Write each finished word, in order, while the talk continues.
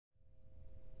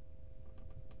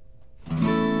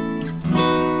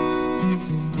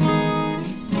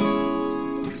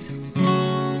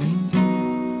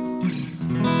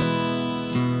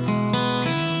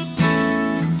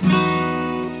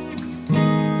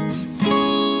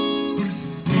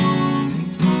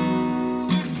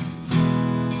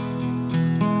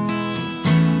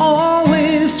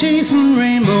chasing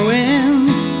rainbow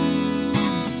winds,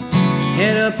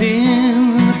 head up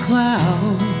in the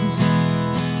clouds.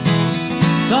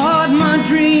 Thought my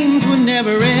dreams would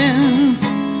never end,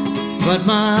 but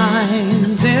my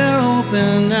eyes, they're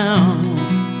open now.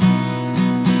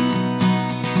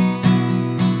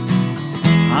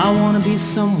 I wanna be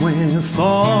somewhere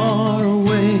far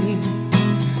away,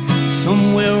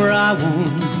 somewhere where I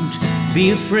won't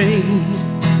be afraid.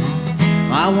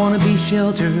 I wanna be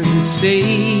sheltered,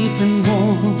 safe and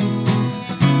warm.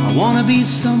 I wanna be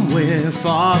somewhere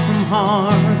far from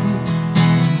harm.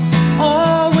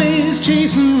 Always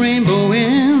chasing rainbow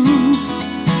winds,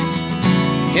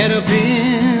 head up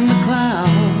in the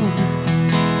clouds.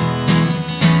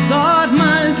 Thought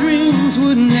my dreams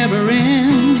would never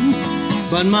end,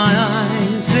 but my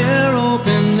eyes, they're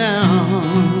open now.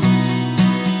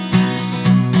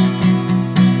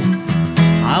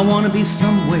 I wanna be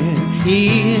somewhere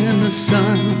in the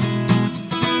sun,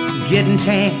 getting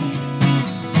tan,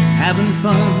 having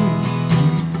fun.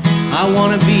 I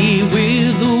wanna be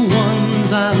with the ones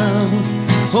I love,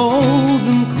 hold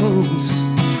them close,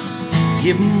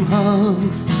 give them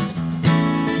hugs.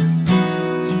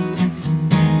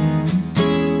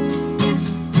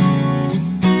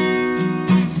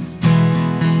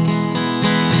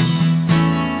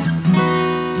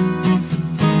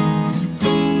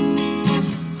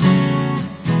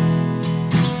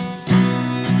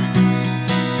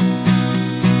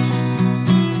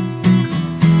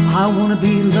 I wanna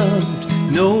be loved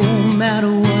no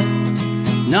matter what,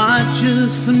 not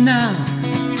just for now,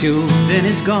 till then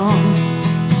it's gone.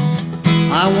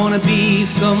 I wanna be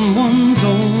someone's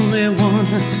only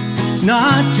one,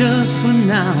 not just for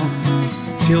now,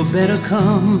 till better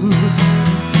comes.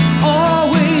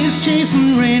 Always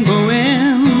chasing rainbow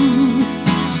ends,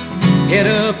 head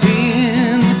up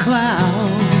in the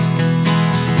clouds.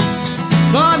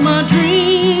 Thought my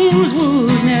dreams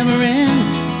would never end,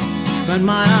 but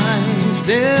my eyes,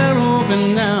 they're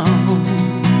open now.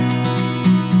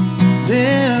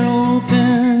 They're